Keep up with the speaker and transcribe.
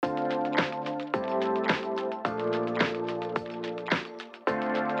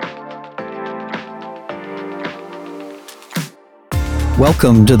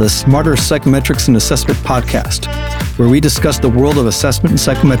Welcome to the Smarter Psychometrics and Assessment podcast, where we discuss the world of assessment and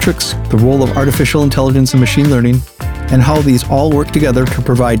psychometrics, the role of artificial intelligence and machine learning, and how these all work together to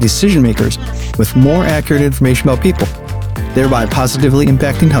provide decision makers with more accurate information about people, thereby positively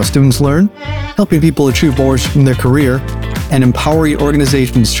impacting how students learn, helping people achieve goals in their career, and empowering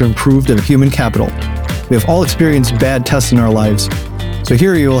organizations to improve their human capital. We have all experienced bad tests in our lives, so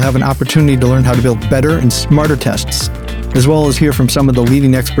here you will have an opportunity to learn how to build better and smarter tests, as well as hear from some of the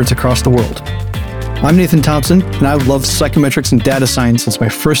leading experts across the world. I'm Nathan Thompson, and I've loved psychometrics and data science since my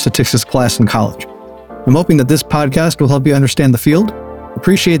first statistics class in college. I'm hoping that this podcast will help you understand the field,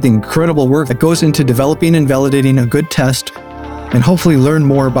 appreciate the incredible work that goes into developing and validating a good test, and hopefully learn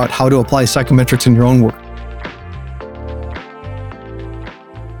more about how to apply psychometrics in your own work.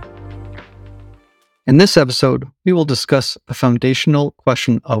 In this episode, we will discuss the foundational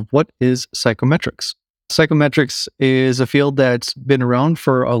question of what is psychometrics. Psychometrics is a field that's been around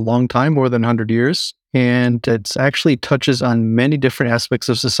for a long time, more than 100 years, and it actually touches on many different aspects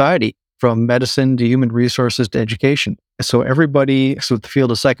of society, from medicine to human resources to education. So everybody with the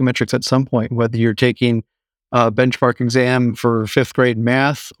field of psychometrics at some point, whether you're taking a benchmark exam for 5th grade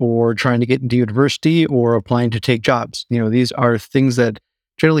math or trying to get into university or applying to take jobs, these are things that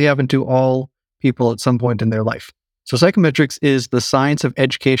generally happen to all people at some point in their life. So psychometrics is the science of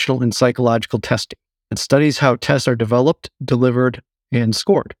educational and psychological testing. It studies how tests are developed, delivered, and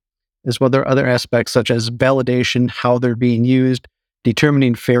scored, as well as other aspects such as validation, how they're being used,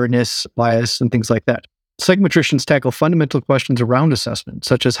 determining fairness, bias, and things like that. Psychometricians tackle fundamental questions around assessment,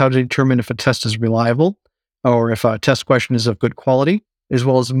 such as how to determine if a test is reliable or if a test question is of good quality, as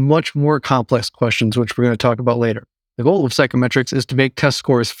well as much more complex questions, which we're going to talk about later. The goal of psychometrics is to make test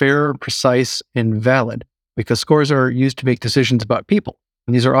scores fair, precise, and valid, because scores are used to make decisions about people.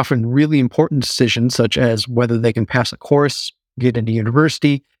 And these are often really important decisions, such as whether they can pass a course, get into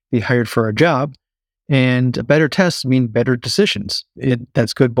university, be hired for a job. And better tests mean better decisions.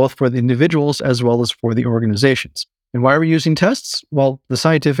 That's good both for the individuals as well as for the organizations. And why are we using tests? Well, the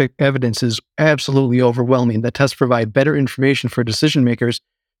scientific evidence is absolutely overwhelming that tests provide better information for decision makers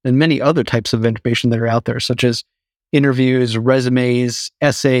than many other types of information that are out there, such as interviews, resumes,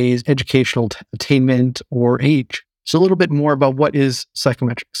 essays, educational attainment, or age. So a little bit more about what is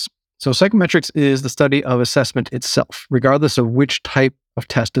psychometrics. So psychometrics is the study of assessment itself, regardless of which type of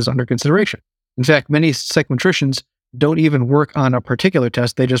test is under consideration. In fact, many psychometricians don't even work on a particular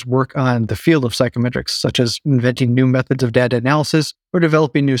test. They just work on the field of psychometrics, such as inventing new methods of data analysis or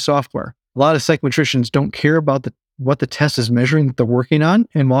developing new software. A lot of psychometricians don't care about what the test is measuring that they're working on,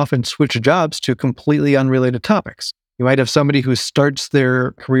 and will often switch jobs to completely unrelated topics. You might have somebody who starts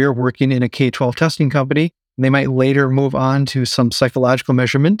their career working in a K-12 testing company. They might later move on to some psychological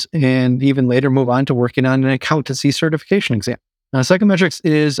measurement and even later move on to working on an accountancy certification exam. Now, psychometrics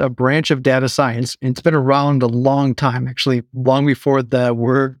is a branch of data science, and it's been around a long time, actually long before the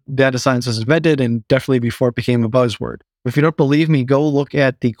word data science was invented and definitely before it became a buzzword. If you don't believe me, go look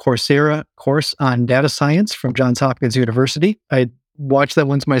at the Coursera course on data science from Johns Hopkins University. I watched that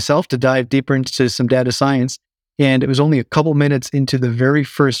once myself to dive deeper into some data science. And it was only a couple minutes into the very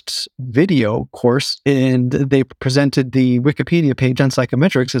first video course, and they presented the Wikipedia page on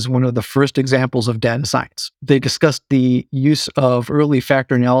psychometrics as one of the first examples of data science. They discussed the use of early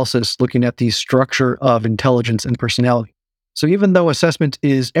factor analysis, looking at the structure of intelligence and personality. So even though assessment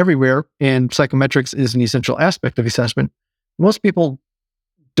is everywhere and psychometrics is an essential aspect of assessment, most people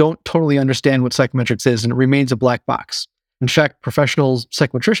don't totally understand what psychometrics is, and it remains a black box. In fact, professional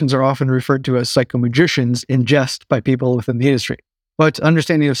psychometricians are often referred to as psychomagicians in jest by people within the industry. But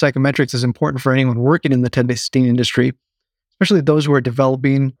understanding of psychometrics is important for anyone working in the testing industry, especially those who are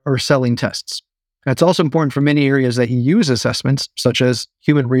developing or selling tests. And it's also important for many areas that use assessments, such as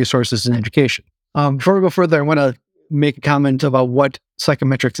human resources and education. Before we go further, I want to make a comment about what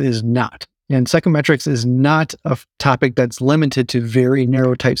psychometrics is not. And psychometrics is not a topic that's limited to very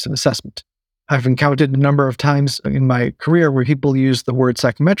narrow types of assessment. I've encountered a number of times in my career where people use the word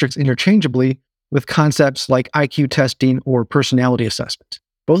psychometrics interchangeably with concepts like IQ testing or personality assessment.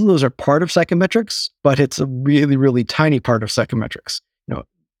 Both of those are part of psychometrics, but it's a really, really tiny part of psychometrics.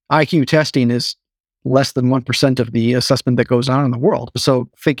 IQ testing is less than 1% of the assessment that goes on in the world. So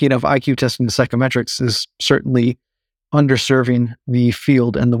thinking of IQ testing as psychometrics is certainly underserving the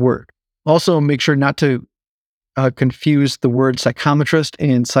field and the word. Also, make sure not to confuse the word psychometrist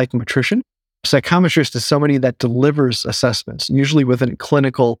and psychometrician. Psychometrist is somebody that delivers assessments, usually within a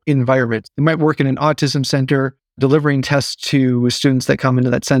clinical environment. They might work in an autism center, delivering tests to students that come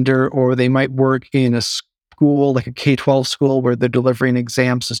into that center, or they might work in a school, like a K-12 school, where they're delivering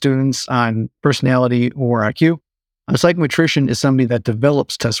exams to students on personality or IQ. A psychometrician is somebody that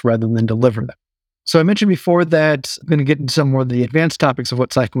develops tests rather than deliver them. So I mentioned before that I'm going to get into some more of the advanced topics of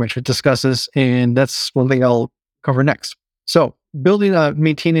what psychometry discusses, and that's one thing I'll cover next. So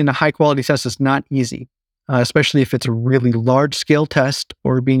maintaining a high quality test is not easy, especially if it's a really large scale test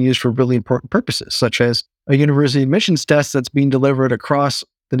or being used for really important purposes, such as a university admissions test that's being delivered across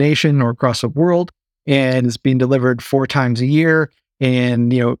the nation or across the world, and is being delivered 4 times a year,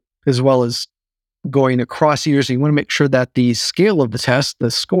 and as well as going across years. So you want to make sure that the scale of the test,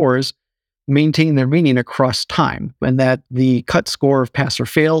 the scores, maintain their meaning across time, and that the cut score of pass or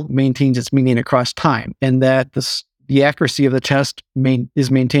fail maintains its meaning across time, and that the accuracy of the test is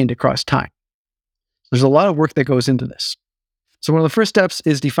maintained across time. There's a lot of work that goes into this. So one of the first steps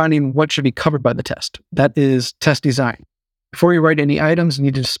is defining what should be covered by the test. That is test design. Before you write any items, you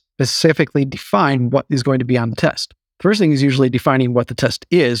need to specifically define what is going to be on the test. First thing is usually defining what the test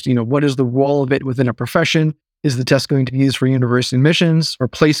is. What is the role of it within a profession? Is the test going to be used for university admissions or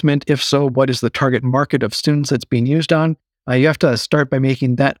placement? If so, what is the target market of students that's being used on? You have to start by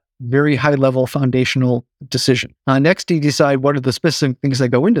making that very high-level foundational decision. Next, you decide what are the specific things that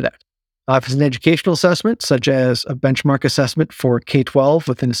go into that. If it's an educational assessment, such as a benchmark assessment for K-12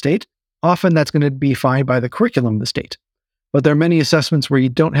 within a state, often that's going to be defined by the curriculum of the state. But there are many assessments where you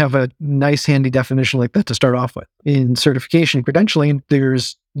don't have a nice, handy definition like that to start off with. In certification credentialing,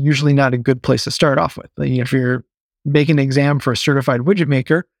 there's usually not a good place to start off with. If you're making an exam for a certified widget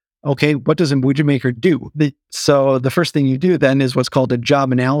maker, okay, what does a widget maker do? So the first thing you do then is what's called a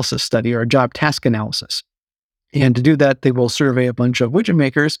job analysis study or a job task analysis. And to do that, they will survey a bunch of widget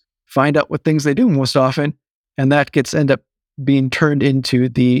makers, find out what things they do most often, and that end up being turned into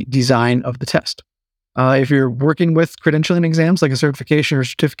the design of the test. If you're working with credentialing exams like a certification or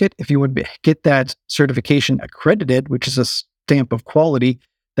certificate, if you would get that certification accredited, which is a stamp of quality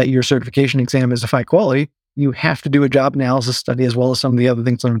that your certification exam is of high quality, you have to do a job analysis study as well as some of the other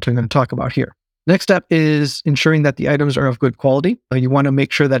things that I'm going to talk about here. Next step is ensuring that the items are of good quality. You want to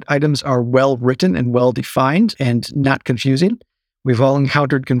make sure that items are well written and well defined and not confusing. We've all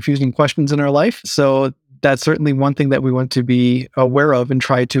encountered confusing questions in our life, so that's certainly one thing that we want to be aware of and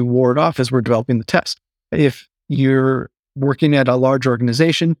try to ward off as we're developing the test. If you're working at a large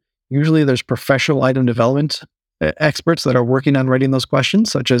organization, usually there's professional item development experts that are working on writing those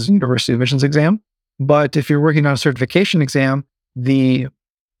questions, such as university admissions exam. But if you're working on a certification exam, the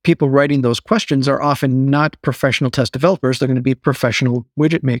people writing those questions are often not professional test developers. They're going to be professional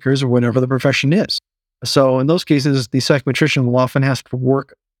widget makers or whatever the profession is. So in those cases, the psychometrician will often have to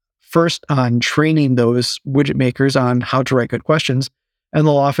work first on training those widget makers on how to write good questions, and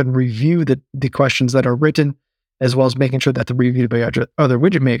they'll often review the questions that are written, as well as making sure that they're reviewed by other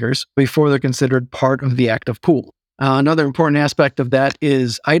widget makers before they're considered part of the active pool. Another important aspect of that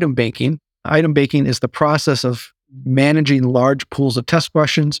is item banking. Item banking is the process of managing large pools of test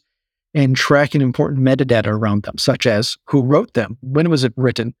questions and tracking important metadata around them, such as who wrote them, when was it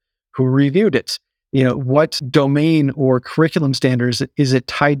written, who reviewed it, what domain or curriculum standards is it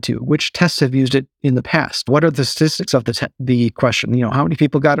tied to, which tests have used it in the past, what are the statistics of the question, how many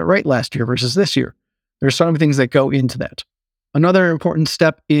people got it right last year versus this year. There's some things that go into that. Another important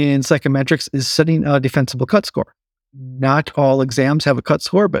step in psychometrics is setting a defensible cut score. Not all exams have a cut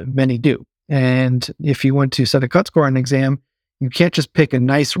score, but many do. And if you want to set a cut score on an exam, you can't just pick a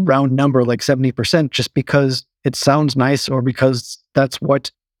nice round number like 70% just because it sounds nice or because that's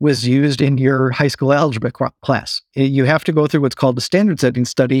what was used in your high school algebra class. You have to go through what's called the standard setting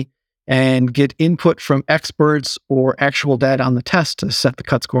study and get input from experts or actual data on the test to set the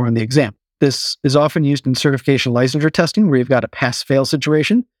cut score on the exam. This is often used in certification licensure testing where you've got a pass-fail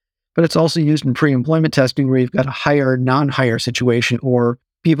situation, but it's also used in pre-employment testing where you've got a hire, non-hire situation, or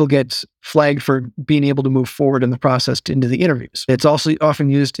people get flagged for being able to move forward in the process into the interviews. It's also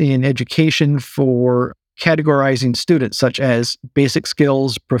often used in education for categorizing students, such as basic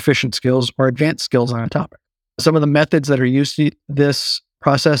skills, proficient skills, or advanced skills on a topic. Some of the methods that are used in this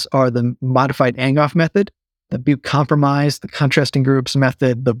process are the modified Angoff method, the Butte compromise, the contrasting groups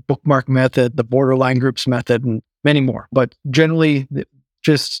method, the bookmark method, the borderline groups method, and many more. But generally,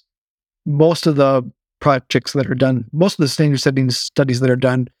 just most of the projects that are done, most of the standard setting studies that are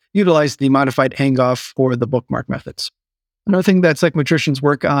done utilize the modified Angoff or the bookmark methods. Another thing that psychometricians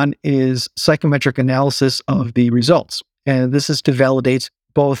work on is psychometric analysis of the results. And this is to validate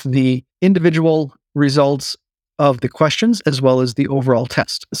both the individual results of the questions as well as the overall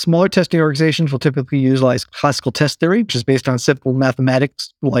test. Smaller testing organizations will typically utilize classical test theory, which is based on simple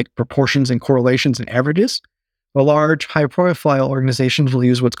mathematics like proportions and correlations and averages. The large, high-profile organizations will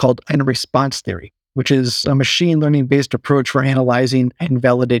use what's called item response theory, which is a machine learning-based approach for analyzing and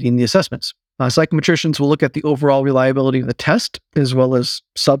validating the assessments. Psychometricians will look at the overall reliability of the test, as well as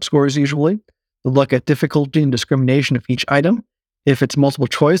subscores usually. They'll look at difficulty and discrimination of each item. If it's multiple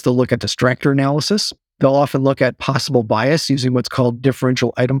choice, they'll look at distractor analysis. They'll often look at possible bias using what's called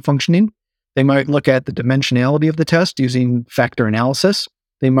differential item functioning. They might look at the dimensionality of the test using factor analysis.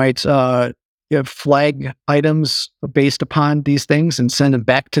 They might flag items based upon these things and send them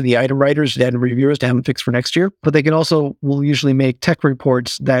back to the item writers and reviewers to have them fixed for next year. But they will usually make tech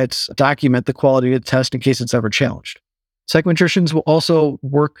reports that document the quality of the test in case it's ever challenged. Psychometricians will also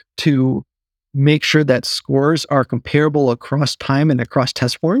work to make sure that scores are comparable across time and across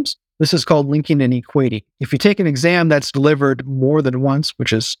test forms. This is called linking and equating. If you take an exam that's delivered more than once,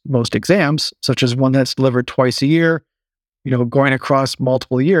 which is most exams, such as one that's delivered twice a year, going across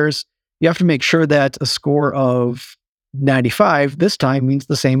multiple years, you have to make sure that a score of 95 this time means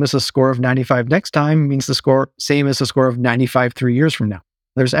the same as a score of 95 next time, means the same as a score of 95 3 years from now.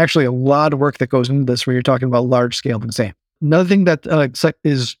 There's actually a lot of work that goes into this when you're talking about large-scale exam. Another thing that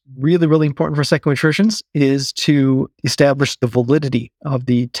is really, really important for psychometricians is to establish the validity of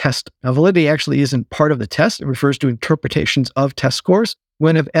the test. Now, validity actually isn't part of the test. It refers to interpretations of test scores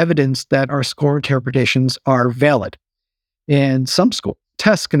when of evidence that our score interpretations are valid. And some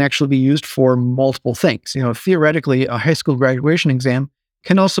tests can actually be used for multiple things. Theoretically, a high school graduation exam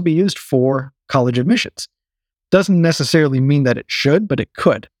can also be used for college admissions. Doesn't necessarily mean that it should, but it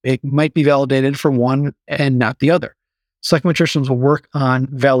could. It might be validated for one and not the other. Psychometricians will work on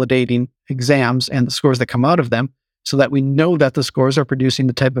validating exams and the scores that come out of them so that we know that the scores are producing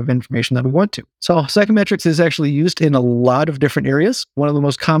the type of information that we want to. So psychometrics is actually used in a lot of different areas. One of the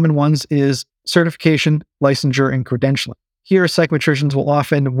most common ones is certification, licensure, and credentialing. Here, psychometricians will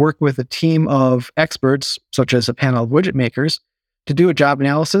often work with a team of experts, such as a panel of widget makers, to do a job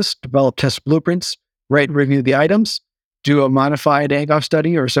analysis, develop test blueprints, write and review the items, do a modified AGOF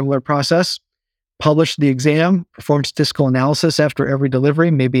study or similar process, publish the exam, perform statistical analysis after every delivery,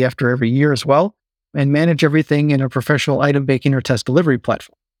 maybe after every year as well, and manage everything in a professional item banking or test delivery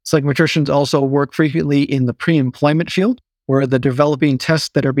platform. Psychometricians also work frequently in the pre-employment field, where they're developing tests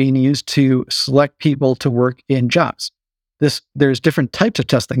that are being used to select people to work in jobs. There's different types of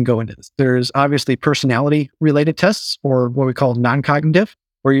tests that can go into this. There's obviously personality-related tests, or what we call non-cognitive,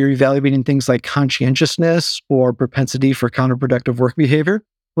 where you're evaluating things like conscientiousness or propensity for counterproductive work behavior.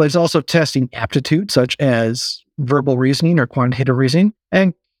 But it's also testing aptitude, such as verbal reasoning or quantitative reasoning,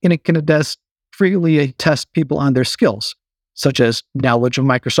 and it can frequently test people on their skills, such as knowledge of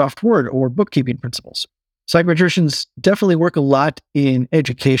Microsoft Word or bookkeeping principles. Psychometricians definitely work a lot in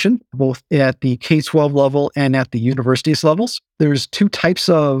education, both at the K-12 level and at the universities levels. There's two types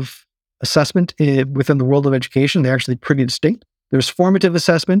of assessment within the world of education. They're actually pretty distinct. There's formative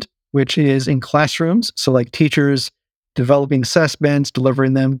assessment, which is in classrooms, so like teachers developing assessments,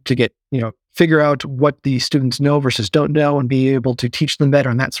 delivering them to get, figure out what the students know versus don't know and be able to teach them better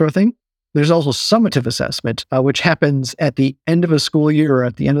and that sort of thing. There's also summative assessment, which happens at the end of a school year or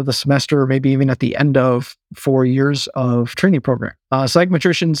at the end of the semester, or maybe even at the end of 4 years of training program.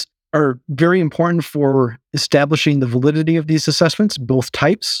 Psychometricians are very important for establishing the validity of these assessments, both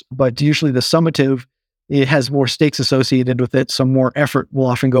types, but usually the summative, it has more stakes associated with it, so more effort will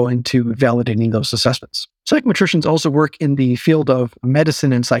often go into validating those assessments. Psychometricians also work in the field of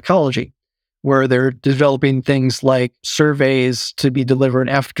medicine and psychology, where they're developing things like surveys to be delivered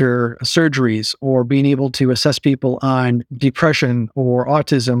after surgeries, or being able to assess people on depression or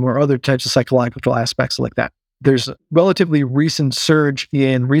autism or other types of psychological aspects like that. There's a relatively recent surge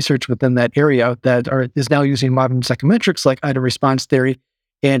in research within that area that is now using modern psychometrics like item response theory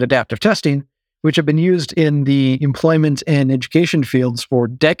and adaptive testing, which have been used in the employment and education fields for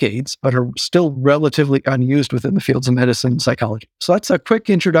decades, but are still relatively unused within the fields of medicine and psychology. So that's a quick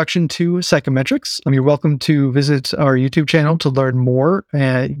introduction to psychometrics. You're welcome to visit our YouTube channel to learn more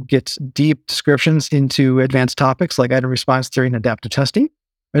and get deep descriptions into advanced topics like item response theory and adaptive testing.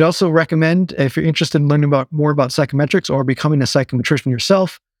 I'd also recommend, if you're interested in learning more about psychometrics or becoming a psychometrician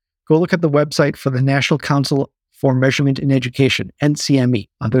yourself, go look at the website for the National Council for Measurement in Education, NCME.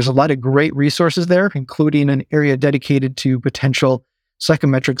 There's a lot of great resources there, including an area dedicated to potential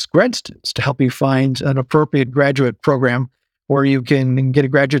psychometrics grad students to help you find an appropriate graduate program where you can get a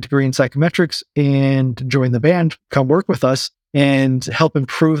graduate degree in psychometrics and join the band, come work with us, and help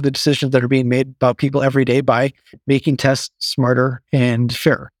improve the decisions that are being made about people every day by making tests smarter and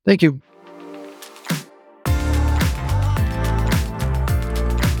fairer. Thank you.